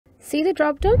See the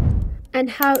drop down and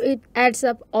how it adds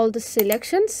up all the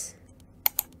selections?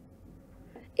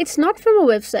 It's not from a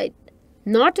website,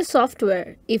 not a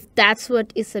software, if that's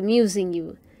what is amusing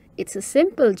you. It's a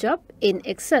simple job in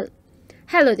Excel.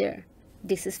 Hello there,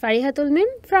 this is Farihatul Mim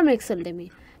from Exceldemy,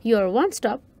 your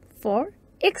one-stop for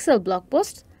Excel blog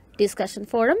posts, discussion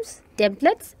forums,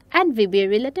 templates, and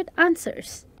VBA-related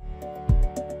answers.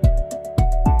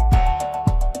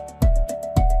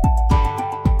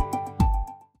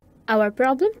 Our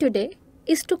problem today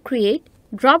is to create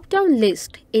drop-down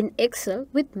list in Excel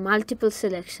with multiple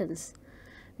selections.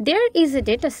 There is a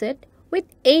dataset with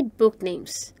 8 book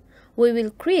names. We will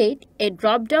create a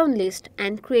drop-down list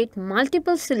and create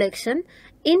multiple selection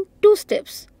in 2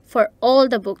 steps for all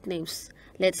the book names.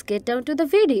 Let's get down to the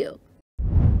video.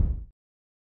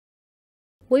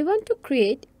 We want to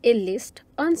create a list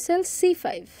on cell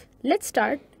C5. Let's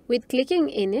start with clicking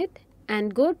in it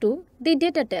and go to the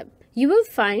Data tab. You will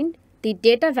find the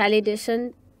Data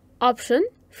Validation option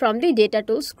from the Data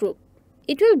Tools group.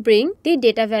 It will bring the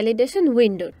Data Validation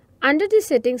window. Under the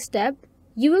Settings tab,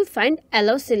 you will find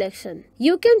Allow Selection.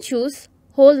 You can choose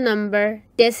whole number,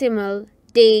 decimal,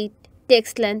 date,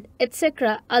 text length,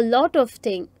 etc. a lot of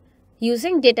things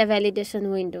using Data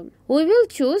Validation window. We will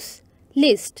choose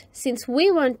List since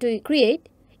we want to create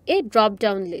a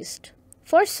drop-down list.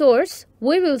 For source,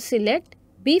 we will select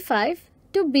B5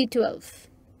 to B12.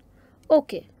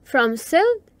 OK. From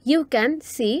cell, you can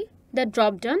see the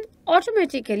drop-down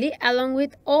automatically along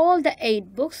with all the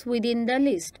 8 books within the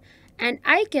list, and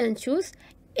I can choose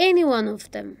any one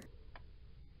of them.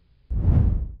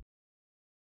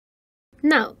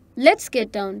 Now, let's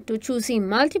get down to choosing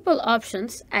multiple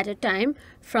options at a time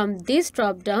from this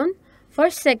drop-down for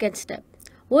second step.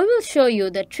 We will show you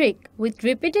the trick with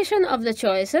repetition of the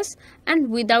choices and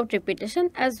without repetition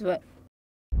as well.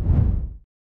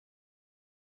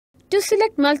 To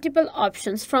select multiple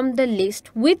options from the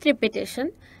list with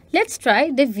repetition, let's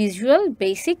try the Visual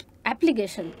Basic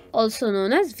application, also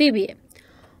known as VBA.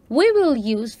 We will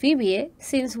use VBA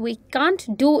since we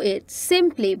can't do it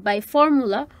simply by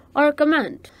formula or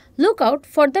command. Look out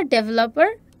for the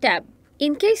Developer tab.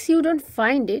 In case you don't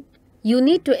find it, you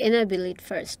need to enable it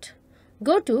first.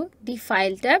 Go to the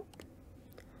File tab,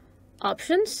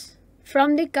 Options.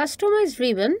 From the Customize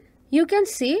ribbon, you can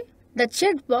see the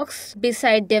checkbox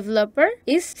beside Developer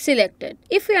is selected.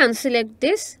 If we unselect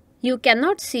this, you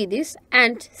cannot see this,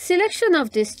 and selection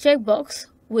of this checkbox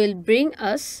will bring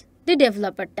us the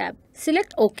Developer tab.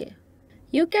 Select OK.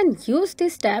 You can use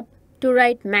this tab to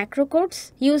write macro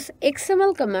codes, use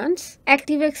XML commands,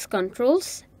 ActiveX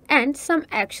controls, and some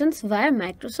actions via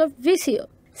Microsoft Visio.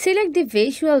 Select the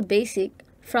Visual Basic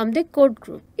from the code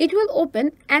group. It will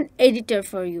open an editor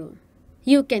for you.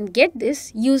 You can get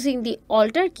this using the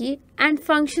Alter key and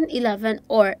function 11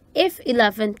 or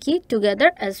F11 key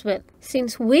together as well.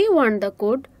 Since we want the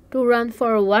code to run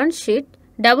for one sheet,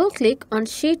 double click on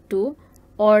sheet 2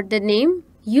 or the name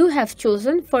you have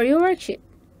chosen for your worksheet.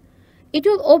 It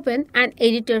will open an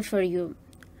editor for you.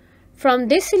 From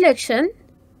this selection,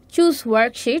 choose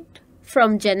Worksheet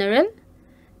from General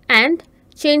and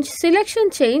change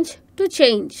Selection Change to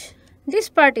Change. This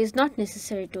part is not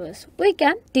necessary to us. We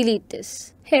can delete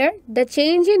this. Here, the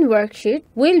change in worksheet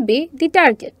will be the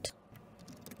target.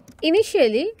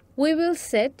 Initially, we will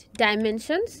set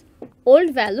dimensions,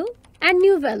 old value and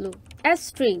new value as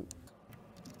string.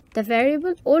 The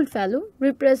variable old value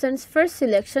represents first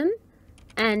selection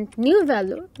and new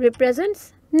value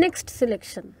represents next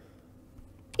selection.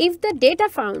 If the data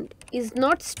found is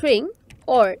not string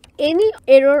or any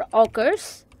error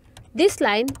occurs, this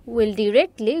line will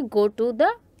directly go to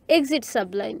the exit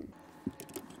subline.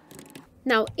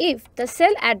 Now, if the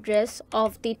cell address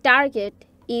of the target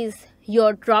is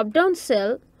your drop-down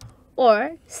cell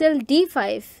or cell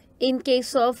D5 in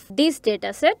case of this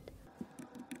dataset,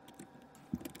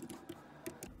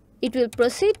 it will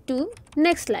proceed to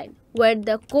next line where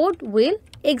the code will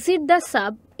exit the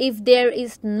sub if there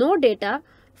is no data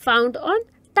found on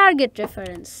target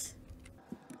reference.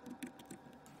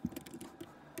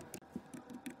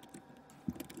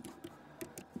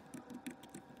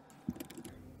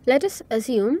 Let us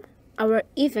assume our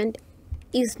event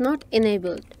is not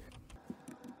enabled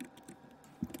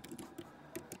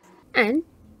and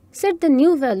set the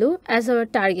new value as our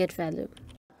target value.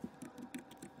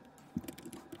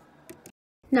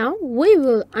 Now we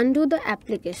will undo the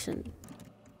application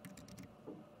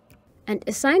and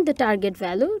assign the target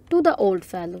value to the old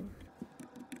value.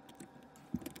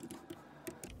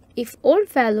 If old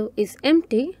value is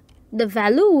empty, the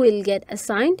value will get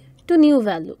assigned to new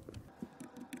value.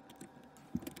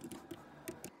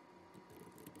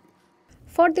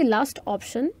 For the last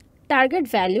option, target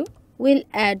value, we'll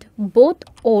add both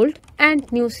old and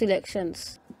new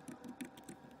selections.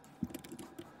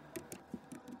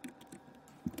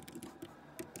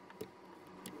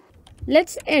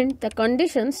 Let's end the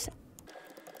conditions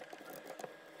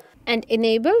and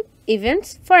enable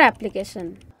events for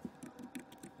application.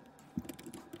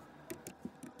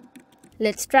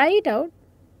 Let's try it out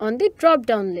on the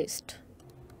drop-down list.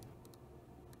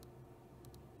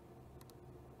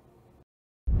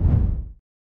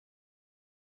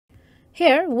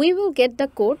 Here we will get the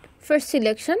code for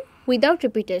selection without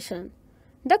repetition.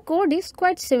 The code is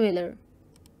quite similar.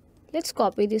 Let's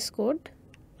copy this code.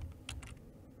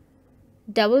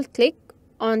 Double click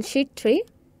on sheet 3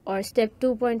 or step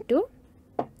 2.2.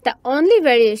 The only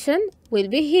variation will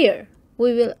be here.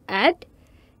 We will add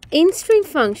in-string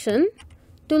function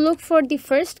to look for the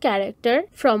first character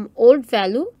from old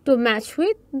value to match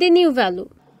with the new value.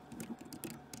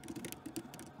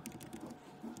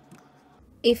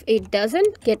 If it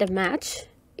doesn't get a match,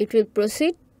 it will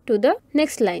proceed to the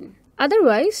next line.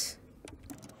 Otherwise,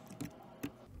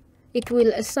 it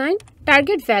will assign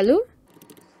target value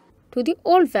to the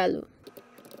old value.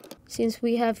 Since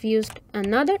we have used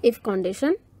another if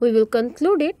condition, we will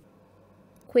conclude it.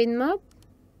 Queen map,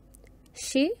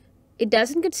 she, it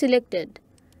doesn't get selected.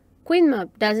 Queen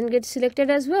map doesn't get selected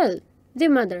as well, the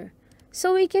mother.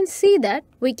 So we can see that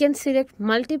we can select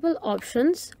multiple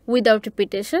options without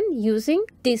repetition using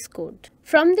this code.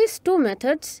 From these two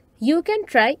methods, you can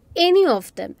try any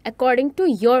of them according to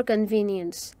your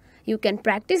convenience. You can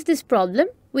practice this problem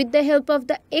with the help of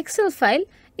the Excel file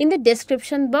in the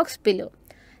description box below.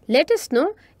 Let us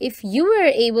know if you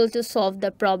were able to solve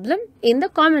the problem in the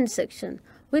comment section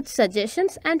with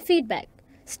suggestions and feedback.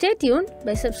 Stay tuned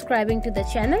by subscribing to the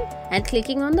channel and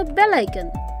clicking on the bell icon.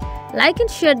 Like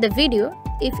and share the video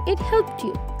if it helped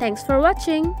you. Thanks for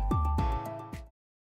watching.